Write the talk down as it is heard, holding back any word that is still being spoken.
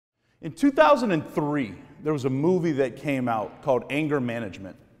In 2003, there was a movie that came out called Anger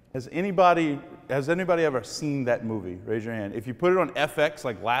Management. Has anybody ever seen that movie? Raise your hand. If you put it on FX,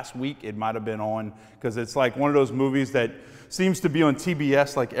 like last week, it might have been on, because it's like one of those movies that seems to be on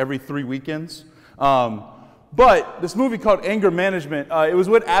TBS like every 3 weekends. But this movie called Anger Management, it was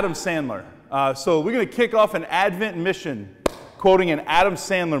with Adam Sandler. So we're going to kick off an Advent mission, quoting an Adam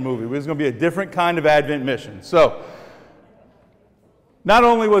Sandler movie. It's going to be a different kind of Advent mission. So not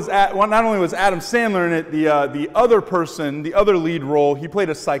only was Adam Sandler in it, the other person, the other lead role, he played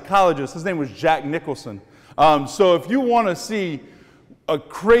a psychologist. His name was Jack Nicholson. So if you want to see a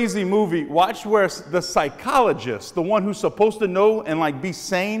crazy movie, watch where the psychologist, the one who's supposed to know and like be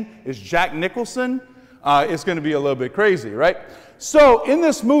sane, is Jack Nicholson. It's going to be a little bit crazy, right? So in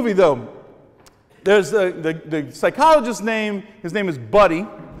this movie, though, there's the psychologist's name. His name is Buddy.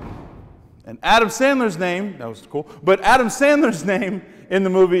 And Adam Sandler's name, that was cool, but Adam Sandler's name in the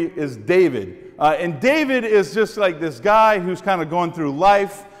movie is David. And David is just like this guy who's kind of going through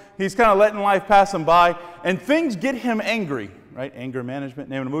life. He's kind of letting life pass him by, and things get him angry, right? Anger Management,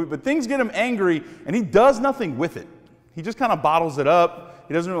 name of the movie. But things get him angry, and he does nothing with it. He just kind of bottles it up.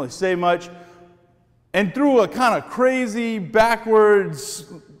 He doesn't really say much. And through a kind of crazy, backwards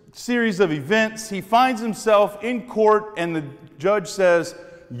series of events, he finds himself in court, and the judge says,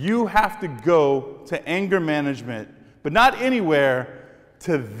 you have to go to anger management, but not anywhere,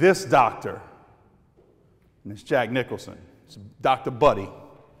 to this doctor. And it's Jack Nicholson. It's Dr. Buddy.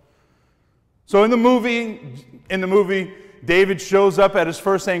 So in the movie, David shows up at his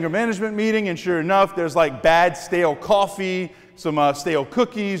first anger management meeting, and sure enough, there's like bad stale coffee, some stale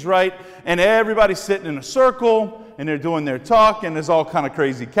cookies, right? And everybody's sitting in a circle, and they're doing their talk, and there's all kind of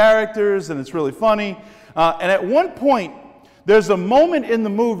crazy characters, and it's really funny. And at one point, there's a moment in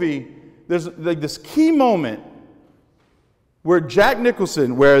the movie, there's like this key moment where Jack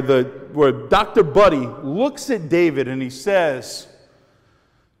Nicholson, where Dr. Buddy looks at David and he says,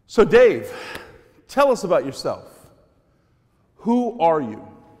 so Dave, tell us about yourself. Who are you?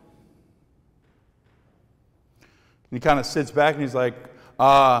 And he kind of sits back and he's like,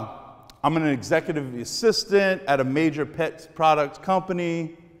 I'm an executive assistant at a major pet products company.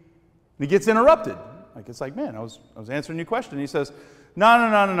 And he gets interrupted. Like, it's like, man, I was answering your question. And he says,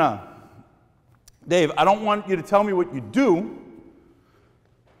 no. Dave, I don't want you to tell me what you do.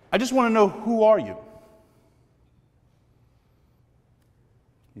 I just want to know, who are you?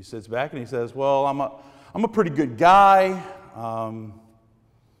 He sits back and he says, well, I'm a pretty good guy.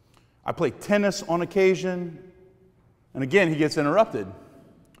 I play tennis on occasion. And again, he gets interrupted.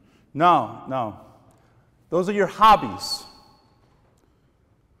 No. Those are your hobbies.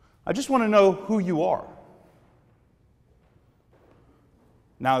 I just want to know who you are.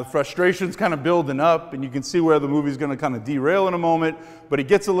 Now, the frustration's kind of building up, and you can see where the movie's going to kind of derail in a moment, but he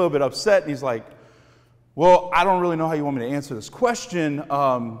gets a little bit upset, and he's like, well, I don't really know how you want me to answer this question.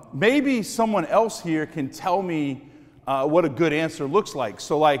 Maybe someone else here can tell me what a good answer looks like.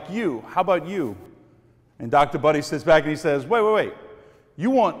 So like you, how about you? And Dr. Buddy sits back and he says, wait. You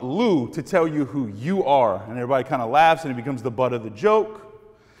want Lou to tell you who you are. And everybody kind of laughs, and it becomes the butt of the joke.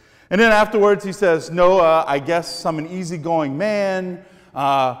 And then afterwards he says, no, I guess I'm an easygoing man.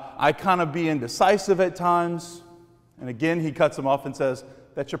 I kind of be indecisive at times. And again, he cuts him off and says,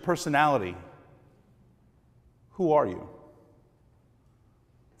 that's your personality. Who are you?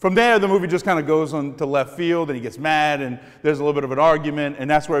 From there, the movie just kind of goes on to left field, and he gets mad, and there's a little bit of an argument, and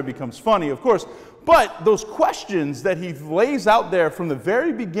that's where it becomes funny, of course. But those questions that he lays out there from the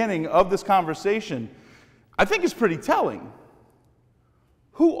very beginning of this conversation, I think is pretty telling.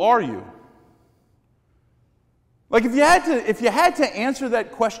 Who are you? Like, if you had to answer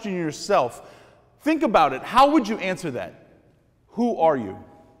that question yourself, think about it. How would you answer that? Who are you?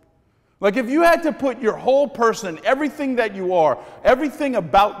 Like, if you had to put your whole person, everything that you are, everything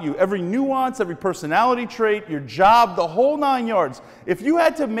about you, every nuance, every personality trait, your job, the whole 9 yards, if you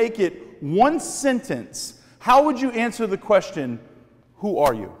had to make it one sentence, how would you answer the question, who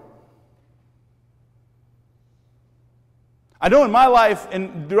are you? I know in my life,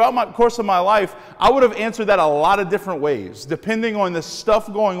 and throughout the course of my life, I would have answered that a lot of different ways, depending on the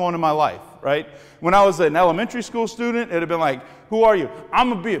stuff going on in my life, right? When I was an elementary school student, it would have been like, who are you? I'm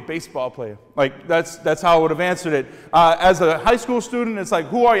going to be a baseball player. Like, that's how I would have answered it. As a high school student, it's like,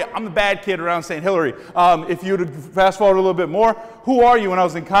 who are you? I'm the bad kid around St. Hilary. If you would fast forward a little bit more, who are you? When I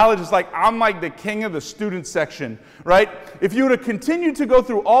was in college, it's like, I'm like the king of the student section, right? If you would have continued to go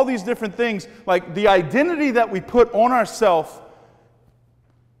through all these different things, like the identity that we put on ourselves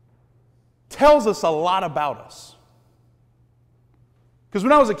tells us a lot about us. Because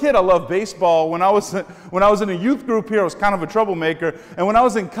when I was a kid, I loved baseball. When I was in a youth group here, I was kind of a troublemaker. And when I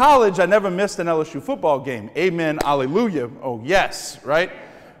was in college, I never missed an LSU football game. Amen, hallelujah. Oh, yes, right?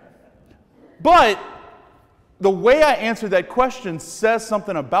 But the way I answered that question says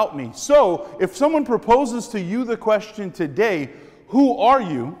something about me. So if someone proposes to you the question today, who are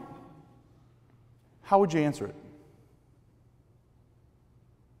you? How would you answer it?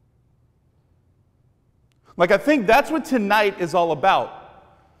 Like, I think that's what tonight is all about.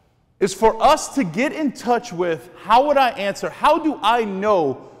 Is for us to get in touch with, how would I answer? How do I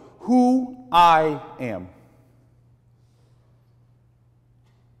know who I am?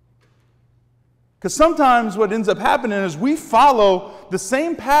 Because sometimes what ends up happening is we follow the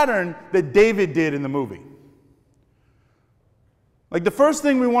same pattern that David did in the movie. Like, the first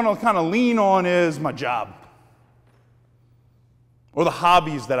thing we want to kind of lean on is my job, or the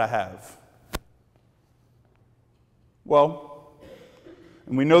hobbies that I have. Well,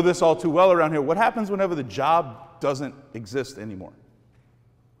 and we know this all too well around here, what happens whenever the job doesn't exist anymore?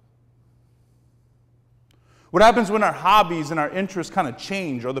 What happens when our hobbies and our interests kind of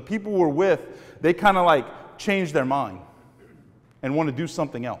change, or the people we're with, they kind of like change their mind and want to do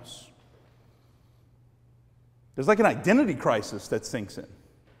something else? There's like an identity crisis that sinks in.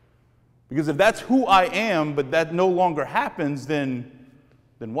 Because if that's who I am, but that no longer happens, then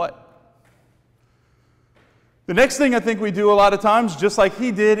what? The next thing I think we do a lot of times, just like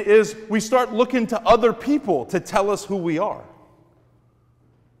he did, is we start looking to other people to tell us who we are.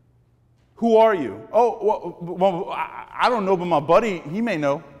 Who are you? Oh, well, I don't know, but my buddy, he may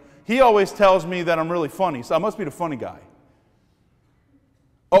know. He always tells me that I'm really funny, so I must be the funny guy.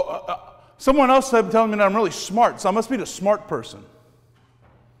 Someone else telling me that I'm really smart, so I must be the smart person.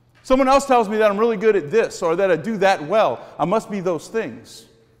 Someone else tells me that I'm really good at this, or that I do that well. I must be those things.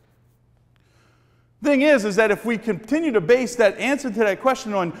 Thing is that if we continue to base that answer to that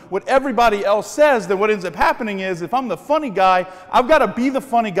question on what everybody else says, then what ends up happening is, if I'm the funny guy, I've got to be the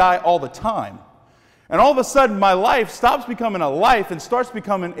funny guy all the time. And all of a sudden, my life stops becoming a life and starts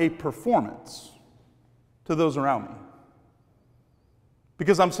becoming a performance to those around me.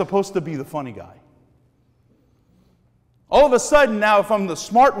 Because I'm supposed to be the funny guy. All of a sudden now, if I'm the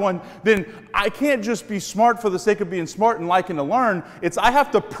smart one, then I can't just be smart for the sake of being smart and liking to learn. It's I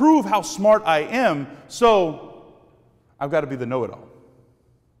have to prove how smart I am, so I've got to be the know-it-all.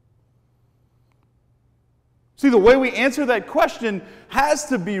 See, the way we answer that question has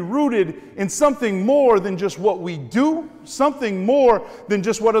to be rooted in something more than just what we do, something more than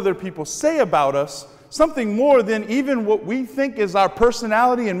just what other people say about us, something more than even what we think is our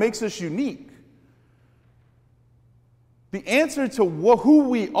personality and makes us unique. The answer to who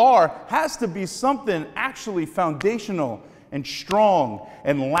we are has to be something actually foundational and strong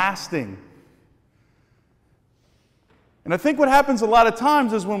and lasting. And I think what happens a lot of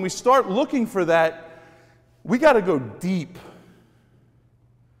times is when we start looking for that, we got to go deep.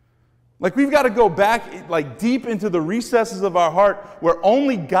 Like, we've got to go back like deep into the recesses of our heart where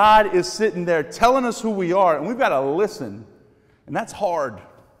only God is sitting there telling us who we are, and we've got to listen. And that's hard.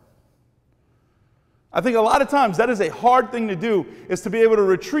 I think a lot of times that is a hard thing to do, is to be able to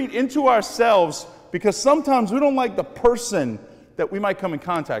retreat into ourselves, because sometimes we don't like the person that we might come in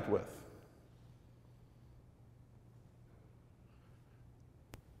contact with.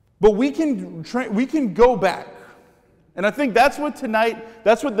 But we can go back. And I think that's what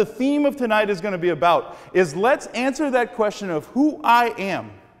the theme of tonight is going to be about, is let's answer that question of who I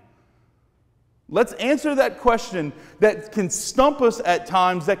am. Let's answer that question that can stump us at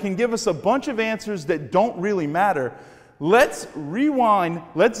times, that can give us a bunch of answers that don't really matter. Let's rewind,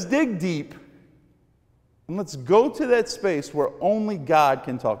 let's dig deep, and let's go to that space where only God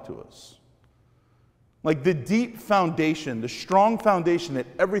can talk to us. Like the deep foundation, the strong foundation that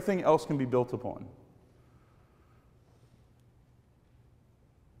everything else can be built upon.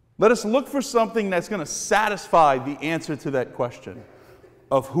 Let us look for something that's going to satisfy the answer to that question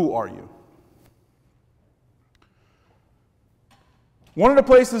of who are you? One of the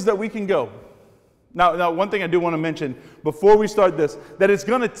places that we can go. Now, one thing I do want to mention before we start this, that it's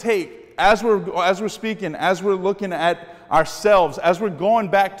going to take, as we're speaking, as we're looking at ourselves, as we're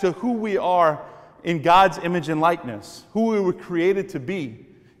going back to who we are in God's image and likeness, who we were created to be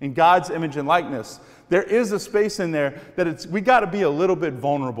in God's image and likeness, there is a space in there that we got to be a little bit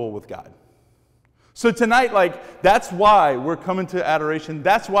vulnerable with God. So tonight, that's why we're coming to adoration.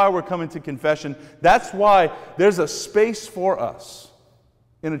 That's why we're coming to confession. That's why there's a space for us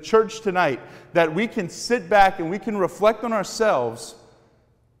in a church tonight that we can sit back and we can reflect on ourselves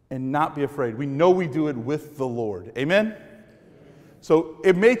and not be afraid. We know we do it with the Lord. Amen? So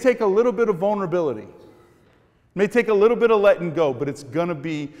it may take a little bit of vulnerability. may take a little bit of letting go, but it's going to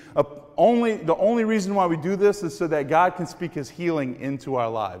be the only reason why we do this is so that God can speak his healing into our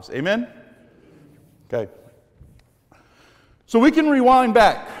lives. Amen? Okay. So we can rewind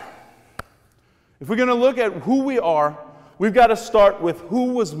back. If we're going to look at who we are, we've got to start with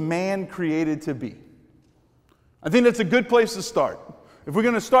who was man created to be. I think that's a good place to start. If we're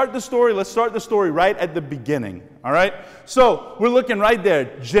going to start the story, let's start the story right at the beginning. All right? So we're looking right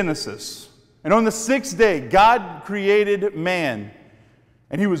there, Genesis. And on the sixth day, God created man,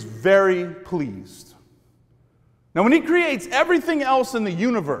 and he was very pleased. Now, when he creates everything else in the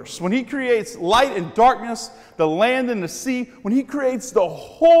universe, when he creates light and darkness, the land and the sea, when he creates the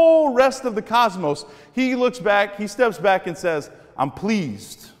whole rest of the cosmos, he looks back, he steps back and says, I'm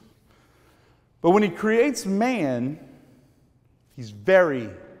pleased. But when he creates man, he's very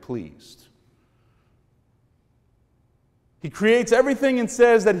pleased. He creates everything and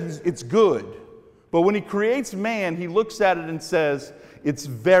says that it's good. But when he creates man, he looks at it and says, it's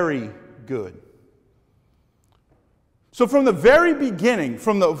very good. So from the very beginning,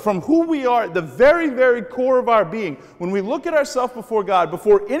 from who we are, the very, very core of our being, when we look at ourselves before God,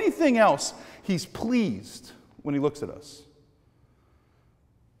 before anything else, he's pleased when he looks at us.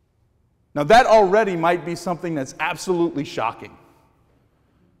 Now that already might be something that's absolutely shocking.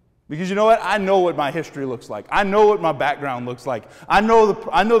 Because you know what? I know what my history looks like. I know what my background looks like. I know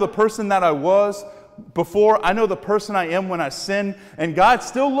the person that I was before. I know the person I am when I sin. And God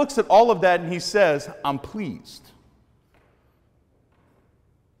still looks at all of that and he says, I'm pleased.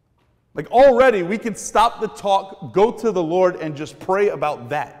 Like already we could stop the talk, go to the Lord and just pray about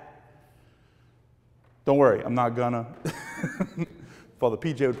that. Don't worry, I'm not gonna. Father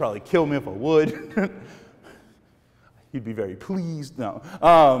PJ would probably kill me if I would. He'd be very pleased. No,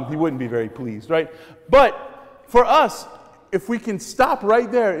 he wouldn't be very pleased, right? But for us, if we can stop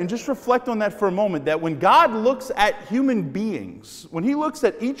right there and just reflect on that for a moment, that when God looks at human beings, when he looks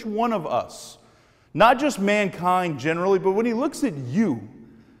at each one of us, not just mankind generally, but when he looks at you,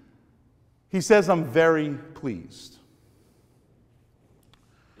 he says, I'm very pleased.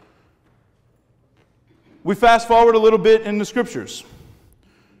 We fast forward a little bit in the scriptures.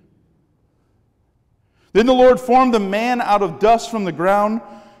 Then the Lord formed the man out of dust from the ground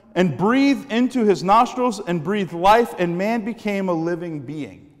and breathed into his nostrils and breathed life, and man became a living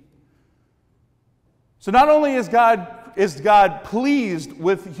being. So not only is God pleased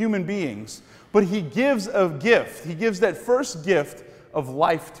with human beings, but he gives a gift. He gives that first gift of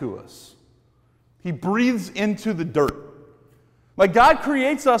life to us. He breathes into the dirt. Like God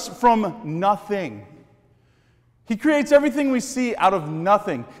creates us from nothing. He creates everything we see out of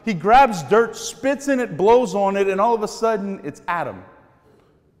nothing. He grabs dirt, spits in it, blows on it, and all of a sudden it's Adam.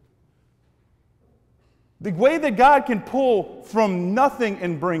 The way that God can pull from nothing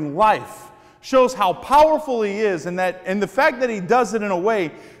and bring life shows how powerful he is, and the fact that he does it in a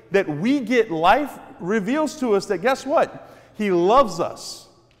way that we get life reveals to us that, guess what? He loves us.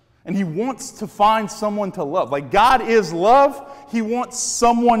 And he wants to find someone to love. Like God is love, he wants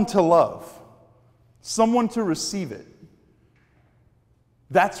someone to love. Someone to receive it.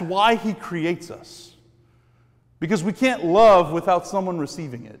 That's why he creates us. Because we can't love without someone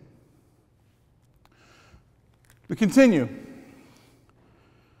receiving it. We continue.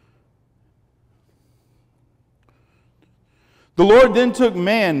 The Lord then took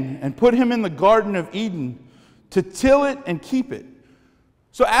man and put him in the Garden of Eden to till it and keep it.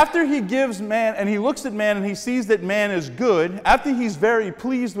 So after he gives man, and he looks at man and he sees that man is good, after he's very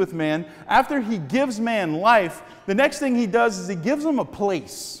pleased with man, after he gives man life, the next thing he does is he gives him a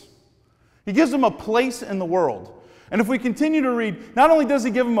place. He gives him a place in the world. And if we continue to read, not only does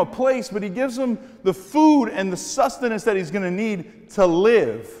he give him a place, but he gives him the food and the sustenance that he's going to need to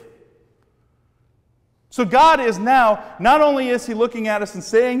live. So God is now, not only is he looking at us and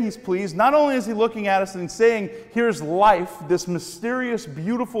saying he's pleased, not only is he looking at us and saying, here's life, this mysterious,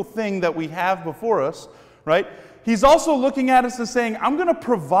 beautiful thing that we have before us, right? He's also looking at us and saying, I'm going to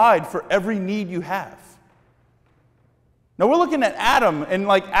provide for every need you have. Now we're looking at Adam, and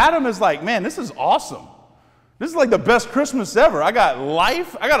like Adam is like, man, this is awesome. This is like the best Christmas ever. I got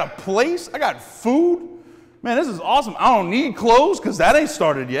life, I got a place, I got food. Man, this is awesome. I don't need clothes because that ain't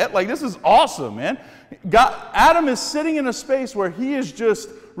started yet. Like, this is awesome, man. Adam is sitting in a space where he is just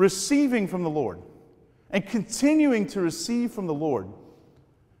receiving from the Lord and continuing to receive from the Lord.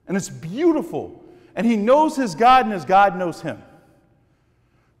 And it's beautiful. And he knows his God and his God knows him.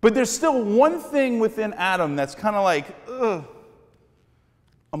 But there's still one thing within Adam that's kind of like, ugh,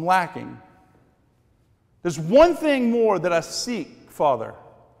 I'm lacking. There's one thing more that I seek, Father.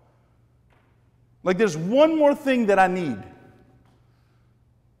 Like there's one more thing that I need.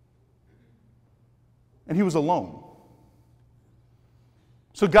 and he was alone.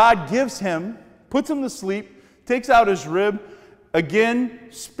 So God gives him, puts him to sleep, takes out his rib, again,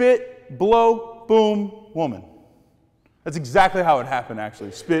 spit, blow, boom, woman. That's exactly how it happened,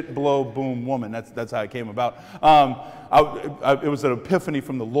 actually. Spit, blow, boom, woman. That's how it came about. It was an epiphany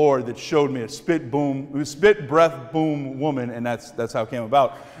from the Lord that showed me a spit, breath, boom, woman, and that's how it came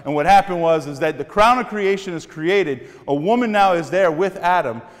about. And what happened is that the crown of creation is created. A woman now is there with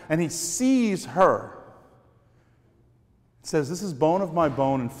Adam, and he sees her. It says, "This is bone of my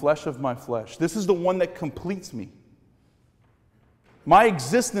bone and flesh of my flesh. This is the one that completes me. My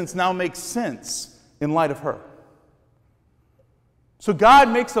existence now makes sense in light of her." So God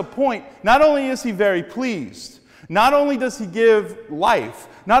makes a point. Not only is he very pleased, not only does he give life,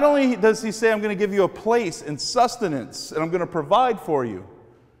 not only does he say, "I'm going to give you a place and sustenance, and I'm going to provide for you,"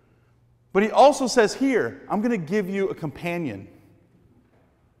 but he also says here, "I'm going to give you a companion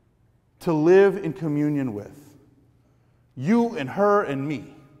to live in communion with. You and her and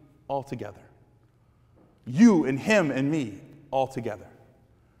me all together. You and him and me all together.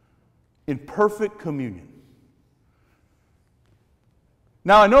 In perfect communion."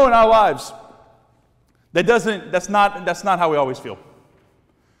 Now I know in our lives that's not how we always feel.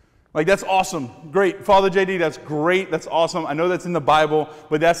 Like, that's awesome, great, Father JD, that's great, that's awesome. I know that's in the Bible,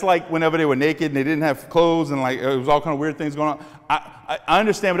 but that's like whenever they were naked and they didn't have clothes and like it was all kind of weird things going on. I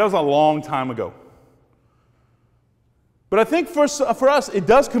understand, but that was a long time ago. But I think for us, it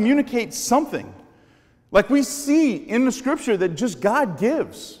does communicate something. Like, we see in the Scripture that just God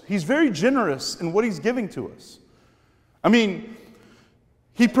gives. He's very generous in what he's giving to us. I mean,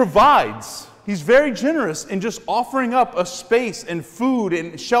 he provides. He's very generous in just offering up a space and food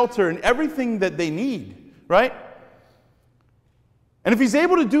and shelter and everything that they need, right? And if he's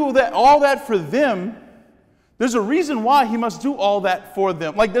able to do all that for them, there's a reason why he must do all that for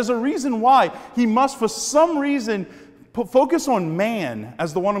them. Like, there's a reason why he must, for some reason, focus on man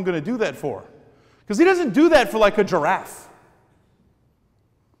as the one I'm going to do that for. Because he doesn't do that for like a giraffe.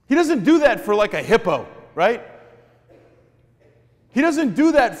 He doesn't do that for like a hippo, right? He doesn't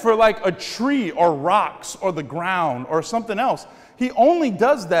do that for like a tree or rocks or the ground or something else. He only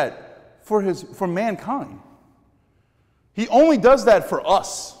does that for mankind. He only does that for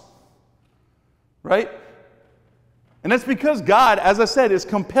us, right? And that's because God, as I said, is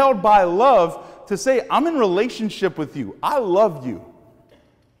compelled by love to say, "I'm in relationship with you. I love you.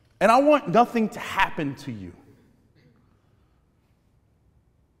 And I want nothing to happen to you."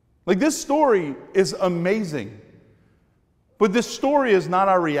 Like, this story is amazing. But this story is not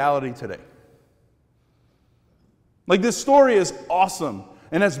our reality today. Like, this story is awesome,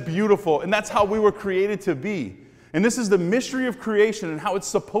 and that's beautiful, and that's how we were created to be. And this is the mystery of creation and how it's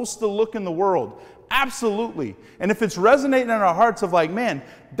supposed to look in the world. Absolutely. And if it's resonating in our hearts of like, man,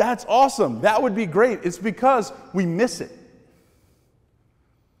 that's awesome, that would be great, it's because we miss it.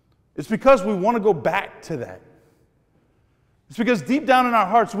 It's because we want to go back to that. It's because deep down in our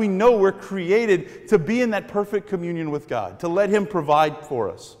hearts, we know we're created to be in that perfect communion with God, to let him provide for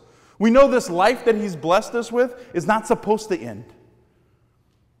us. We know this life that he's blessed us with is not supposed to end.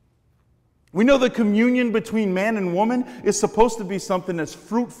 We know the communion between man and woman is supposed to be something that's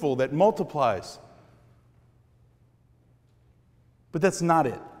fruitful, that multiplies. But that's not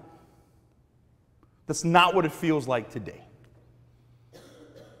it. That's not what it feels like today.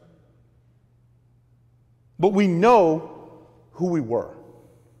 But we know who we were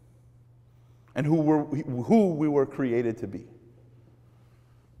and who we were created to be.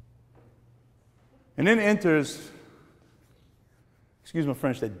 And then enters, excuse my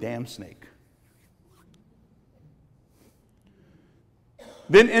French, that damn snake.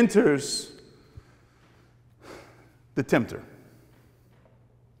 Then enters the tempter.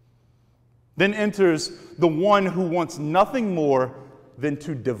 Then enters the one who wants nothing more than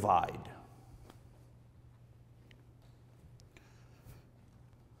to divide.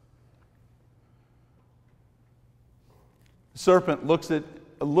 The serpent looks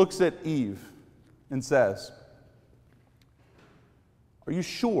at Eve and says, "Are you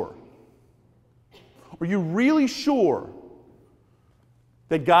sure? Are you really sure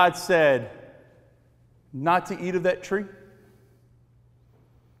that God said not to eat of that tree?"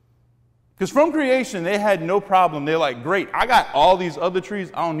 Because from creation, they had no problem. They're like, "Great, I got all these other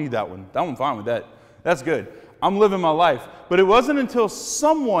trees. I don't need that one. I'm fine with that. That's good. I'm living my life." But it wasn't until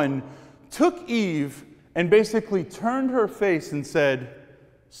someone took Eve and basically turned her face and said,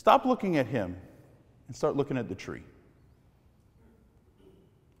 "Stop looking at him and start looking at the tree.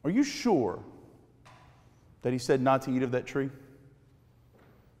 Are you sure that he said not to eat of that tree?"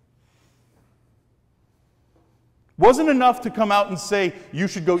 Wasn't enough to come out and say, you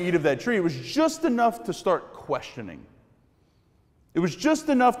should go eat of that tree. It was just enough to start questioning. It was just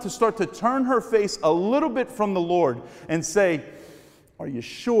enough to start to turn her face a little bit from the Lord and say, are you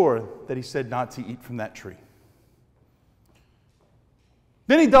sure that he said not to eat from that tree?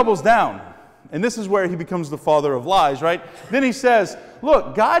 Then he doubles down. And this is where he becomes the father of lies, right? Then he says,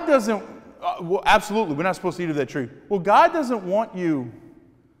 look, God doesn't, well, absolutely, we're not supposed to eat of that tree. Well, God doesn't want you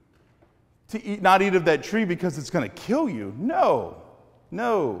to not eat of that tree because it's going to kill you. No,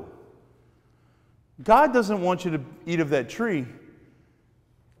 no. God doesn't want you to eat of that tree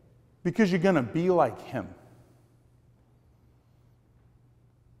because you're going to be like him.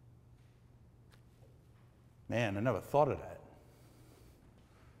 Man, I never thought of that.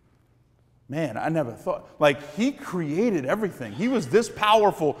 Man, I never thought. Like, he created everything. He was this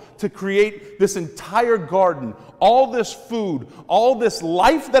powerful to create this entire garden, all this food, all this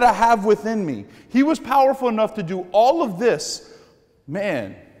life that I have within me. He was powerful enough to do all of this.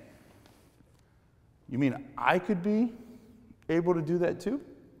 Man, you mean I could be able to do that too?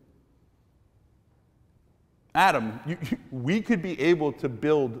 Adam, we could be able to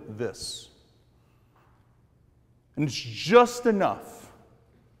build this. And it's just enough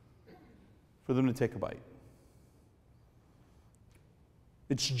for them to take a bite.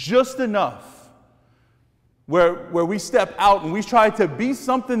 It's just enough where we step out and we try to be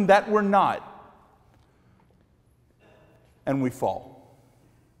something that we're not, and we fall.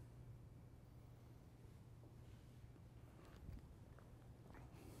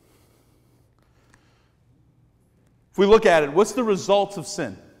 If we look at it, what's the results of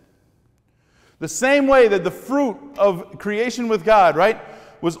sin? The same way that the fruit of creation with God, right,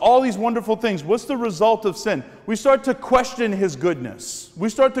 was all these wonderful things. What's the result of sin? We start to question his goodness. We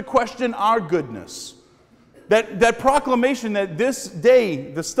start to question our goodness. That proclamation that this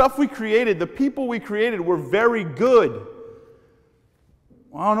day, the stuff we created, the people we created were very good.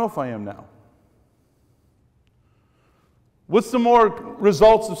 Well, I don't know if I am now. What's the more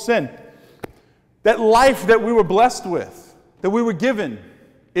results of sin? That life that we were blessed with, that we were given,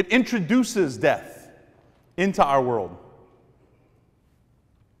 it introduces death into our world.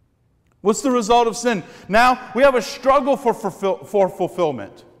 What's the result of sin? Now we have a struggle for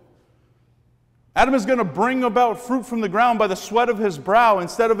fulfillment. Adam is going to bring about fruit from the ground by the sweat of his brow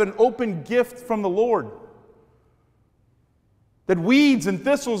instead of an open gift from the Lord. That weeds and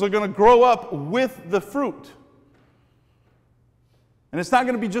thistles are going to grow up with the fruit. And it's not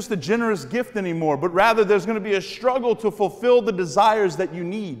going to be just a generous gift anymore, but rather there's going to be a struggle to fulfill the desires that you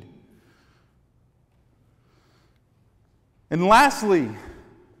need. And lastly,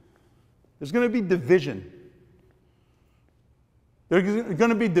 there's going to be division. There's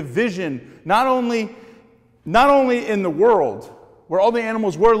going to be division not only in the world, where all the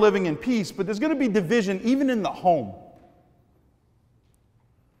animals were living in peace, but there's going to be division even in the home.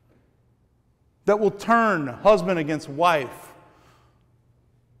 That will turn husband against wife,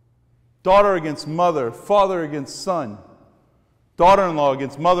 daughter against mother, father against son, daughter-in-law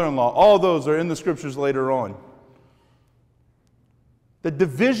against mother-in-law. All those are in the scriptures later on. The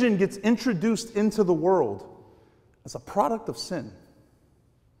division gets introduced into the world as a product of sin.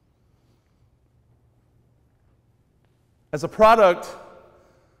 As a product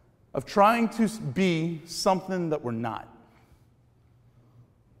of trying to be something that we're not.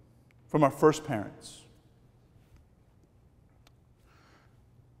 From our first parents.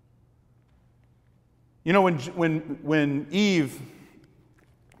 You know, when Eve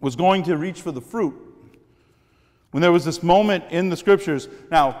was going to reach for the fruit, when there was this moment in the scriptures,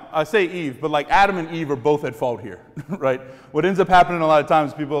 now I say Eve, but like Adam and Eve are both at fault here, right? What ends up happening a lot of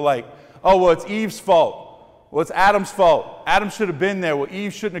times, people are like, oh, well, it's Eve's fault. Well, it's Adam's fault. Adam should have been there. Well,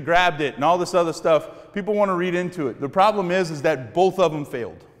 Eve shouldn't have grabbed it and all this other stuff. People want to read into it. The problem is that both of them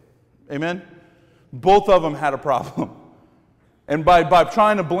failed. Amen? Both of them had a problem. And by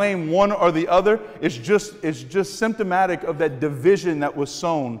trying to blame one or the other, it's just symptomatic of that division that was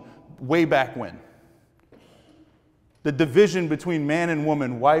sown way back when. The division between man and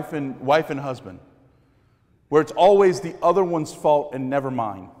woman, wife and husband, where it's always the other one's fault and never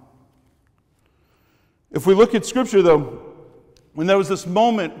mine. If we look at Scripture, though, when there was this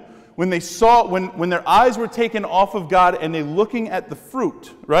moment when they saw, when their eyes were taken off of God and they're looking at the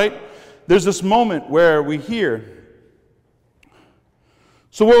fruit, right? There's this moment where we hear,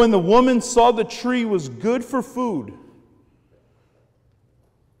 so when the woman saw the tree was good for food,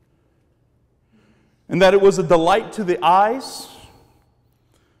 and that it was a delight to the eyes,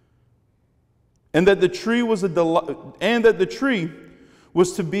 and that the tree was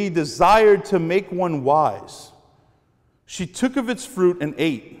was to be desired to make one wise, she took of its fruit and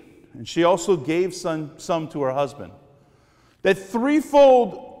ate. and she also gave some to her husband. That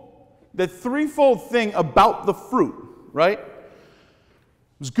threefold thing about the fruit, right?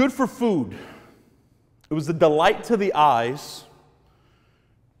 It was good for food. It was a delight to the eyes.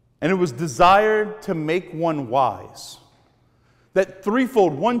 And it was desired to make one wise. That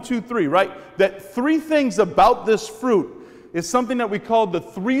threefold, 1, 2, 3, right? That three things about this fruit is something that we call the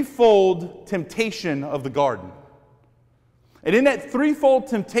threefold temptation of the garden. And in that threefold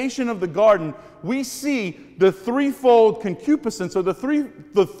temptation of the garden, we see the threefold concupiscence, or the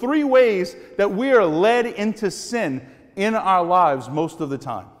three ways that we are led into sin in our lives most of the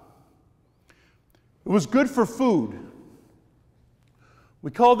time. It was good for food. We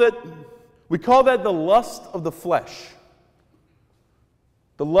call that the lust of the flesh,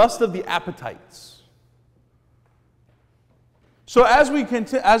 the lust of the appetites. So as we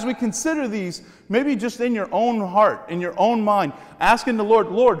consider these, maybe just in your own heart, in your own mind, asking the Lord,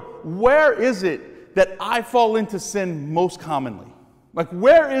 Lord, where is it that I fall into sin most commonly? Like,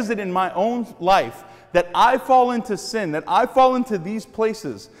 where is it in my own life that I fall into sin, that I fall into these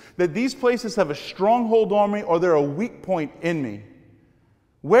places, that these places have a stronghold on me or they're a weak point in me?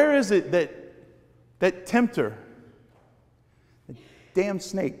 Where is it that tempter, that damn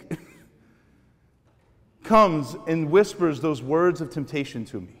snake, comes and whispers those words of temptation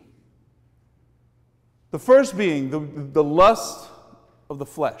to me? The first being the lust of the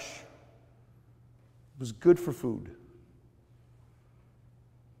flesh. It was good for food.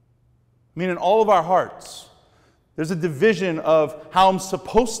 I mean, in all of our hearts, there's a division of how I'm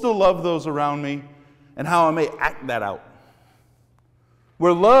supposed to love those around me and how I may act that out.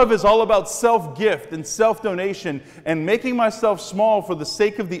 Where love is all about self-gift and self-donation and making myself small for the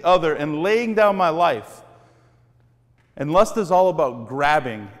sake of the other and laying down my life. And lust is all about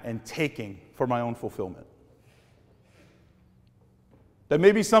grabbing and taking for my own fulfillment. That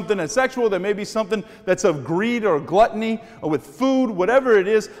may be something that's sexual, that may be something that's of greed or gluttony or with food, whatever it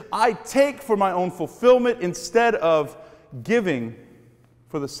is, I take for my own fulfillment instead of giving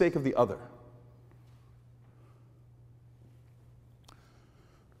for the sake of the other.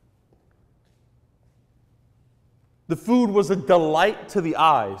 The food was a delight to the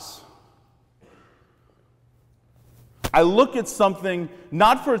eyes. I look at something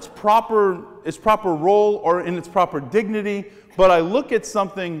not for its proper role or in its proper dignity, but I look at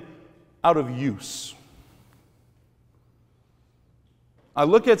something out of use. I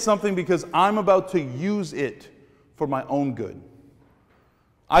look at something because I'm about to use it for my own good.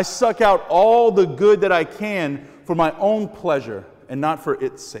 I suck out all the good that I can for my own pleasure and not for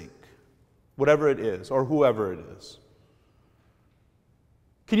its sake, whatever it is or whoever it is.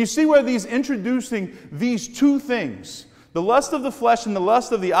 Can you see where introducing these two things, the lust of the flesh and the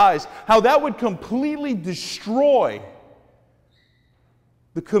lust of the eyes, how that would completely destroy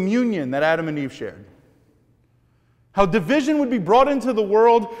the communion that Adam and Eve shared? How division would be brought into the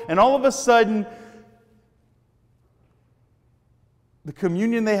world, and all of a sudden, the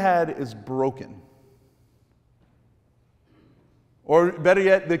communion they had is broken. Or better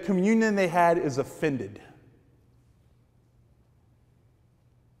yet, the communion they had is offended.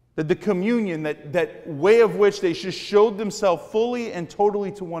 That the communion, that way of which they just showed themselves fully and totally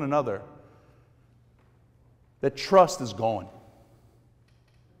to one another, that trust is gone.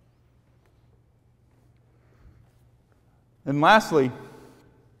 And lastly,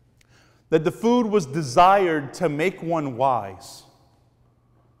 that the food was desired to make one wise.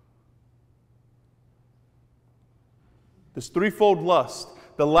 This threefold lust,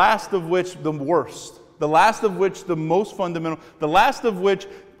 the last of which the worst, the last of which the most fundamental, the last of which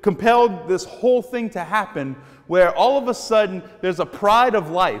compelled this whole thing to happen, where all of a sudden there's a pride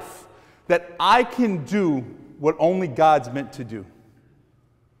of life that I can do what only God's meant to do.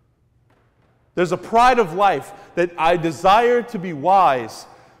 There's a pride of life that I desire to be wise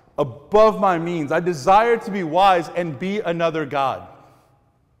above my means. I desire to be wise and be another God.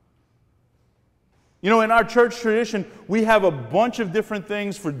 You know, in our church tradition, we have a bunch of different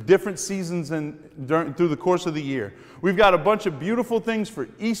things for different seasons through the course of the year. We've got a bunch of beautiful things for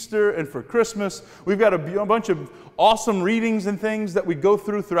Easter and for Christmas. We've got a bunch of awesome readings and things that we go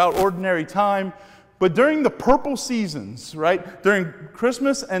throughout ordinary time. But during the purple seasons, right, during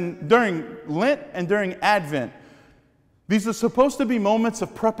Christmas and during Lent and during Advent, these are supposed to be moments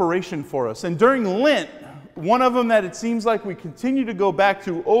of preparation for us. And during Lent, one of them that it seems like we continue to go back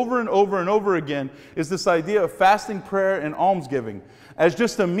to over and over and over again is this idea of fasting, prayer, and almsgiving as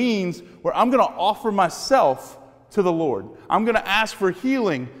just a means where I'm going to offer myself to the Lord. I'm going to ask for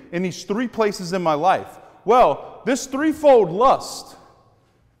healing in these three places in my life. Well, this threefold lust,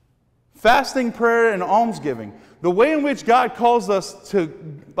 fasting, prayer, and almsgiving, the way in which God calls us to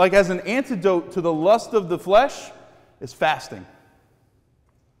like as an antidote to the lust of the flesh, is fasting.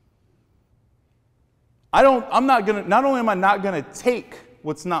 Not only am I not going to take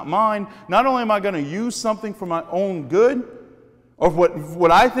what's not mine, not only am I going to use something for my own good, or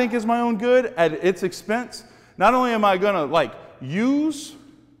what I think is my own good at its expense, not only am I going to use,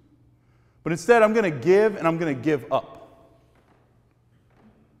 but instead I'm going to give, and I'm going to give up.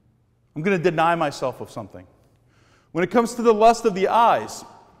 I'm going to deny myself of something. When it comes to the lust of the eyes,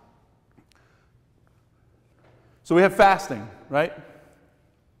 so we have fasting, right?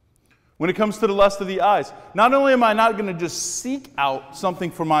 When it comes to the lust of the eyes, not only am I not going to just seek out something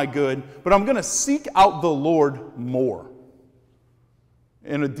for my good, but I'm going to seek out the Lord more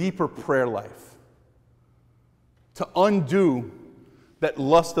in a deeper prayer life to undo that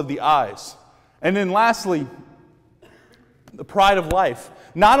lust of the eyes. And then lastly, the pride of life.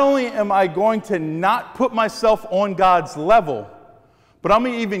 Not only am I going to not put myself on God's level, but I'm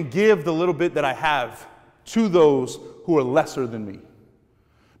going to even give the little bit that I have to those who are lesser than me.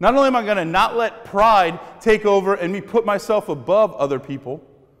 Not only am I going to not let pride take over and me put myself above other people,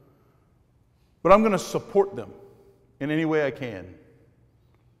 but I'm going to support them in any way I can.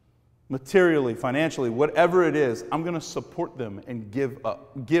 Materially, financially, whatever it is, I'm going to support them and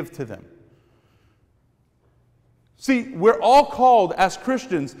give to them. See, we're all called as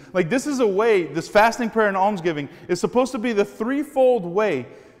Christians, this is a way, this fasting, prayer, and almsgiving is supposed to be the threefold way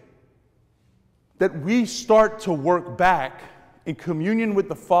that we start to work back in communion with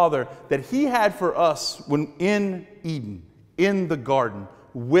the Father that He had for us when in Eden, in the garden,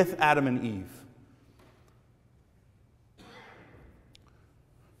 with Adam and Eve.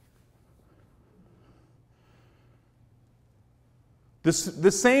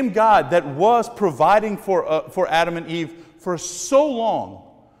 The same God that was providing for Adam and Eve for so long,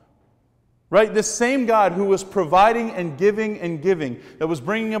 right? The same God who was providing and giving, that was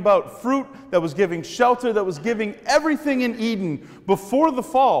bringing about fruit, that was giving shelter, that was giving everything in Eden before the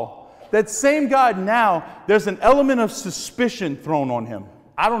fall. That same God now, there's an element of suspicion thrown on Him.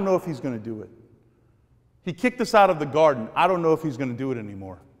 I don't know if He's going to do it. He kicked us out of the garden. I don't know if He's going to do it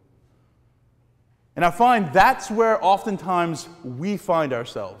anymore. And I find that's where oftentimes we find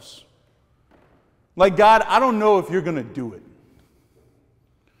ourselves. God, I don't know if you're going to do it.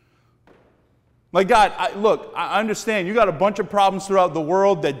 God, I understand you got a bunch of problems throughout the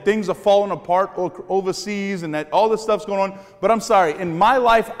world, that things are falling apart overseas and that all this stuff's going on. But I'm sorry, in my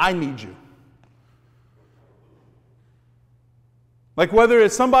life, I need you. Whether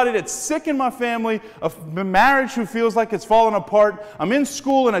it's somebody that's sick in my family, a marriage who feels like it's falling apart, I'm in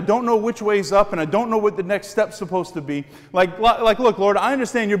school and I don't know which way's up and I don't know what the next step's supposed to be. Look, Lord, I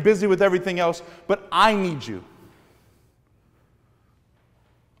understand you're busy with everything else, but I need you.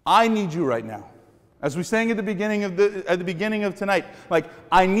 I need you right now. As we sang at the beginning of tonight,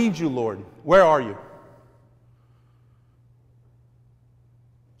 I need you, Lord. Where are you?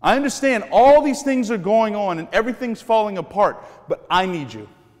 I understand all these things are going on and everything's falling apart, but I need you.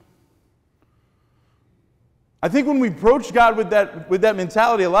 I think when we approach God with that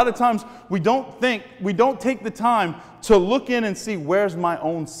mentality, a lot of times we don't take the time to look in and see, where's my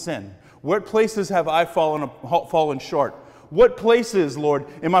own sin? What places have I fallen short? What places, Lord,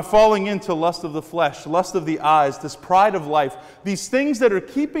 am I falling into lust of the flesh, lust of the eyes, this pride of life, these things that are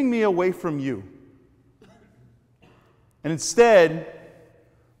keeping me away from you? And instead,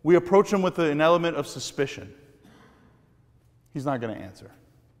 we approach Him with an element of suspicion. He's not going to answer,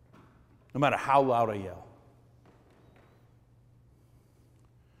 no matter how loud I yell.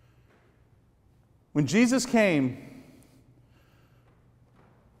 When Jesus came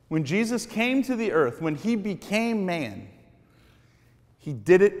to the earth, when He became man, He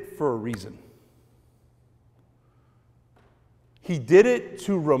did it for a reason. He did it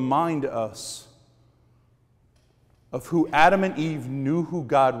to remind us of who Adam and Eve knew who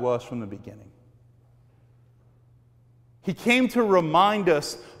God was from the beginning. He came to remind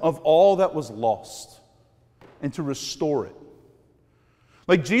us of all that was lost and to restore it.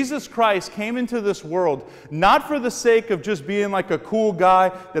 Jesus Christ came into this world not for the sake of just being a cool guy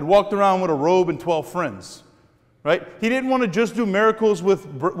that walked around with a robe and 12 friends. Right? He didn't want to just do miracles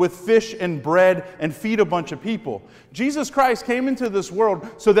with fish and bread and feed a bunch of people. Jesus Christ came into this world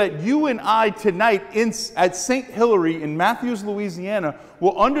so that you and I tonight at St. Hilary in Mathews, Louisiana,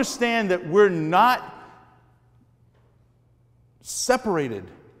 will understand that we're not separated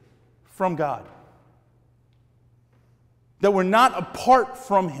from God. That we're not apart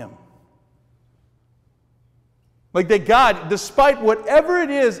from Him. Like that God, despite whatever it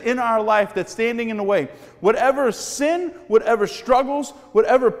is in our life that's standing in the way, whatever sin, whatever struggles,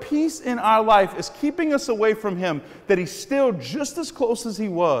 whatever peace in our life is keeping us away from Him, that He's still just as close as He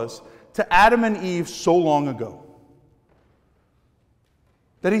was to Adam and Eve so long ago.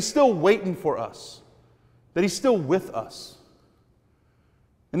 That He's still waiting for us. That He's still with us.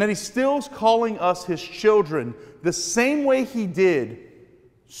 And that He's still calling us His children the same way He did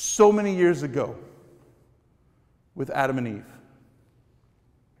so many years ago with Adam and Eve.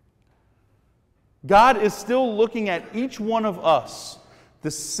 God is still looking at each one of us the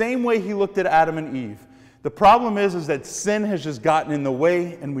same way He looked at Adam and Eve. The problem is that sin has just gotten in the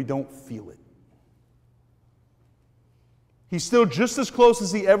way and we don't feel it. He's still just as close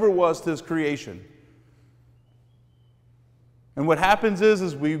as He ever was to His creation. And what happens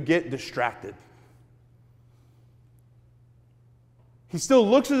is we get distracted. He still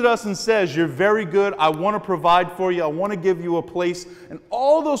looks at us and says, you're very good. I want to provide for you. I want to give you a place. And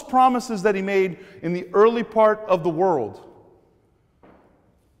all those promises that He made in the early part of the world.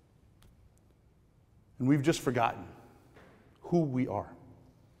 And we've just forgotten who we are.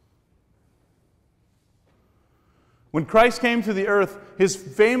 When Christ came to the earth,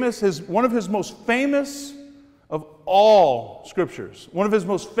 one of His most famous of all scriptures, one of His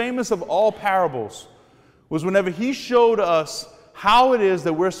most famous of all parables, was whenever He showed us how it is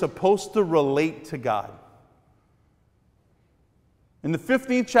that we're supposed to relate to God. In the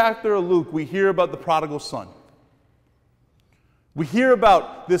 15th chapter of Luke, we hear about the prodigal son. We hear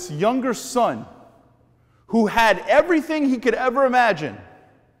about this younger son who had everything he could ever imagine.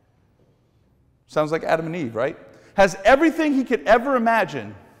 Sounds like Adam and Eve, right? Has everything he could ever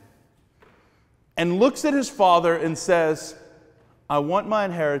imagine and looks at his father and says, I want my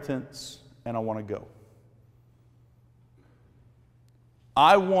inheritance and I want to go.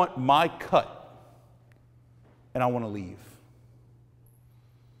 I want my cut, and I want to leave.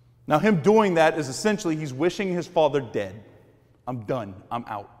 Now, him doing that is essentially he's wishing his father dead. I'm done. I'm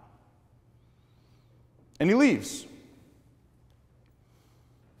out. And he leaves.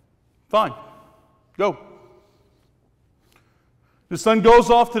 Fine. Go. The son goes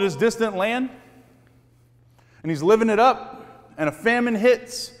off to this distant land, and he's living it up, and a famine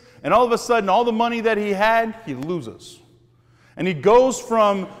hits, and all of a sudden, all the money that he had, he loses. And he goes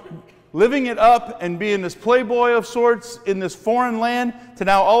from living it up and being this playboy of sorts in this foreign land to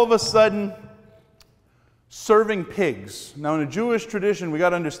now all of a sudden serving pigs. Now in a Jewish tradition, we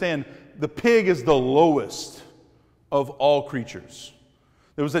got to understand, the pig is the lowest of all creatures.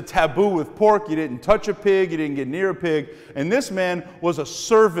 There was a taboo with pork. You didn't touch a pig. You didn't get near a pig. And this man was a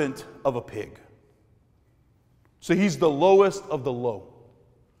servant of a pig. So he's the lowest of the low.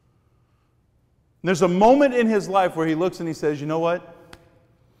 And there's a moment in his life where he looks and he says, you know what?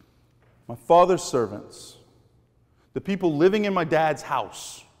 My father's servants, the people living in my dad's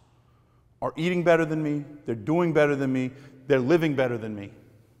house, are eating better than me. They're doing better than me. They're living better than me.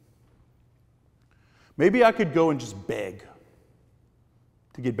 Maybe I could go and just beg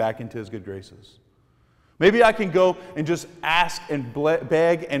to get back into His good graces. Maybe I can go and just ask and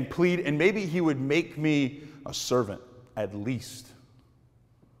beg and plead, and maybe He would make me a servant at least.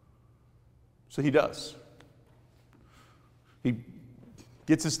 So he does. He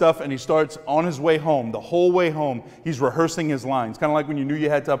gets his stuff and he starts on his way home. The whole way home, he's rehearsing his lines. Kind of like when you knew you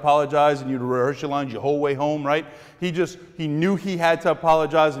had to apologize and you'd rehearse your lines your whole way home, right? He knew he had to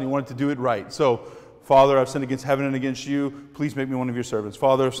apologize and he wanted to do it right. So, Father, I've sinned against heaven and against you. Please make me one of your servants.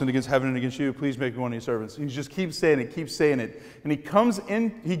 Father, I've sinned against heaven and against you. Please make me one of your servants. He just keeps saying it, keeps saying it. And he comes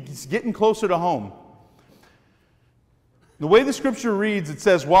in, he's getting closer to home. The way the scripture reads, it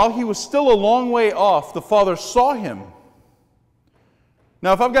says, while he was still a long way off, the father saw him.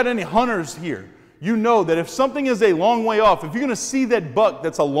 Now, if I've got any hunters here, you know that if something is a long way off, if you're going to see that buck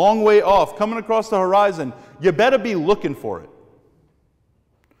that's a long way off coming across the horizon, you better be looking for it.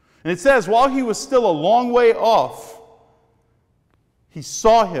 And it says, while he was still a long way off, he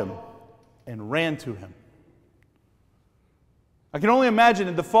saw him and ran to him. I can only imagine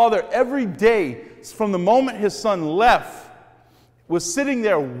that the father every day, from the moment his son left, was sitting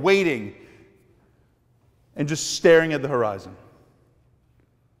there waiting and just staring at the horizon.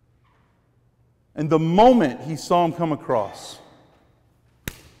 And the moment he saw him come across,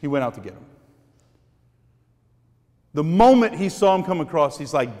 he went out to get him. The moment he saw him come across,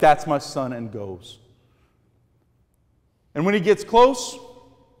 he's like, that's my son, and goes. And when he gets close,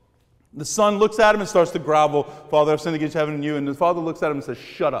 the son looks at him and starts to grovel, Father, I've sinned against heaven and you. And the father looks at him and says,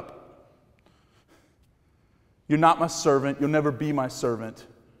 shut up. You're not my servant. You'll never be my servant.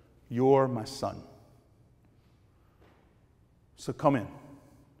 You're my son. So come in.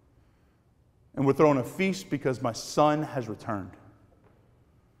 and we're throwing a feast because my son has returned.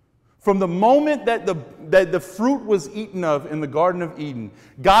 From the moment that the fruit was eaten of in the Garden of Eden,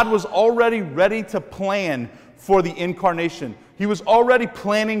 God was already ready to plan for the incarnation. He was already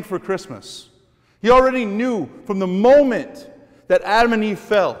planning for Christmas. He already knew from the moment that Adam and Eve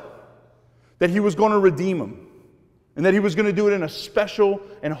fell that He was going to redeem them, and that He was going to do it in a special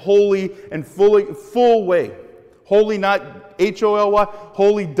and holy and full way. Holy, not H-O-L-Y,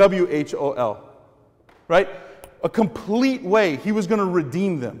 holy, W-H-O-L. Right? A complete way. He was going to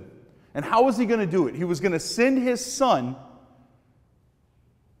redeem them. And how was He going to do it? He was going to send His Son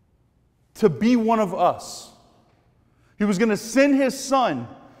to be one of us. He was going to send His Son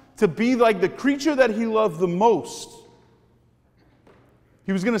to be like the creature that He loved the most.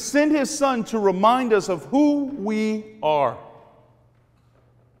 He was going to send His Son to remind us of who we are.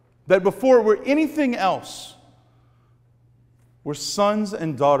 That before we're anything else, we're sons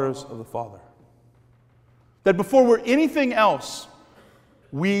and daughters of the Father. That before we're anything else,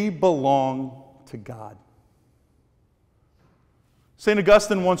 we belong to God. St.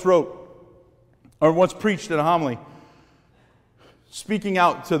 Augustine once preached in a homily, speaking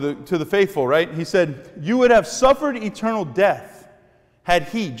out to the faithful, right? He said, "You would have suffered eternal death had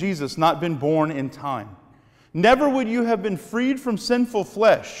He, Jesus, not been born in time. Never would you have been freed from sinful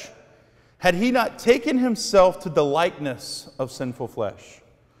flesh had He not taken Himself to the likeness of sinful flesh.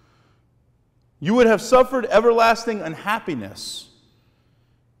 You would have suffered everlasting unhappiness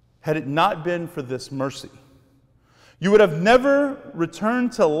had it not been for this mercy. You would have never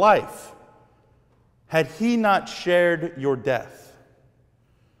returned to life had He not shared your death.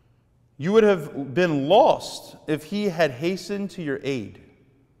 You would have been lost if He had hastened to your aid.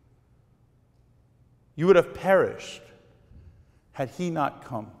 You would have perished had He not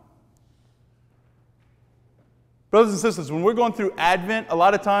come." Brothers and sisters, when we're going through Advent, a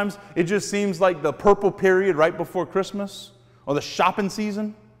lot of times it just seems like the purple period right before Christmas or the shopping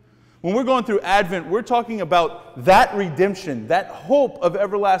season. When we're going through Advent, we're talking about that redemption, that hope of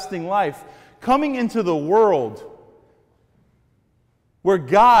everlasting life coming into the world where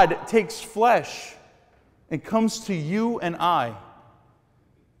God takes flesh and comes to you and I.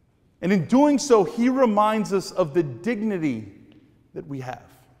 And in doing so, He reminds us of the dignity that we have.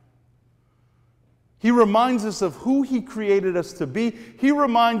 He reminds us of who He created us to be. He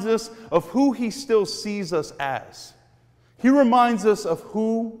reminds us of who He still sees us as. He reminds us of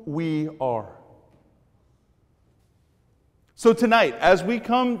who we are. So tonight, as we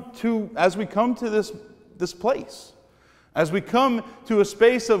come to this place, as we come to a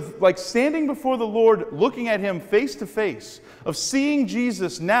space of like standing before the Lord, looking at Him face to face, of seeing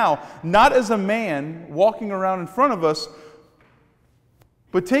Jesus now, not as a man walking around in front of us,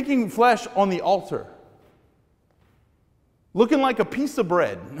 but taking flesh on the altar, looking like a piece of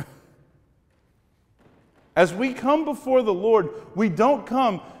bread. As we come before the Lord, we don't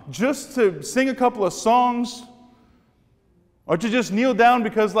come just to sing a couple of songs or to just kneel down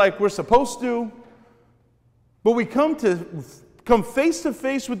because like we're supposed to, but we come face to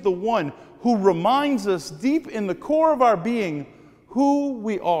face with the one who reminds us deep in the core of our being who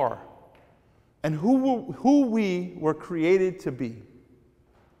we are and who we were created to be.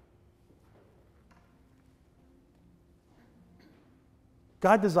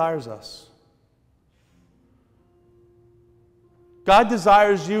 God desires us. God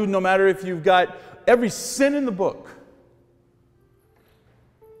desires you no matter if you've got every sin in the book.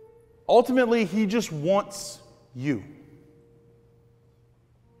 Ultimately, He just wants you.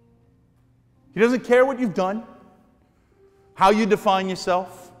 He doesn't care what you've done, how you define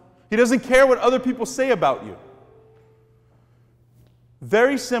yourself. He doesn't care what other people say about you.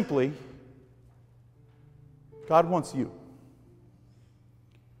 Very simply, God wants you.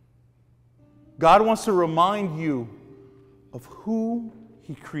 God wants to remind you of who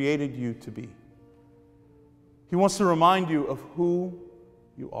He created you to be. He wants to remind you of who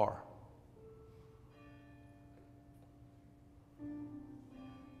you are.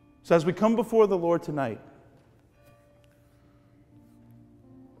 So as we come before the Lord tonight,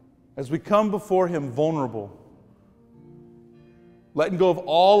 as we come before Him vulnerable, letting go of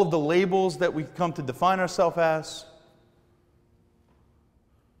all of the labels that we come to define ourselves as,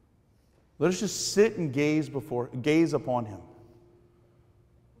 let us just sit and gaze upon Him.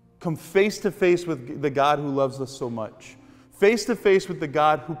 Come face to face with the God who loves us so much. Face to face with the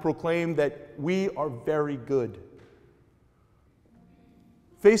God who proclaimed that we are very good.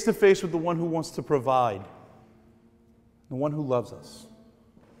 Face to face with the one who wants to provide. The one who loves us.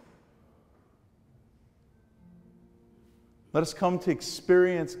 Let us come to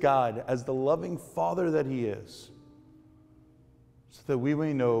experience God as the loving Father that He is, so that we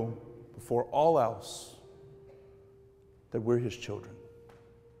may know before all else that we're his children.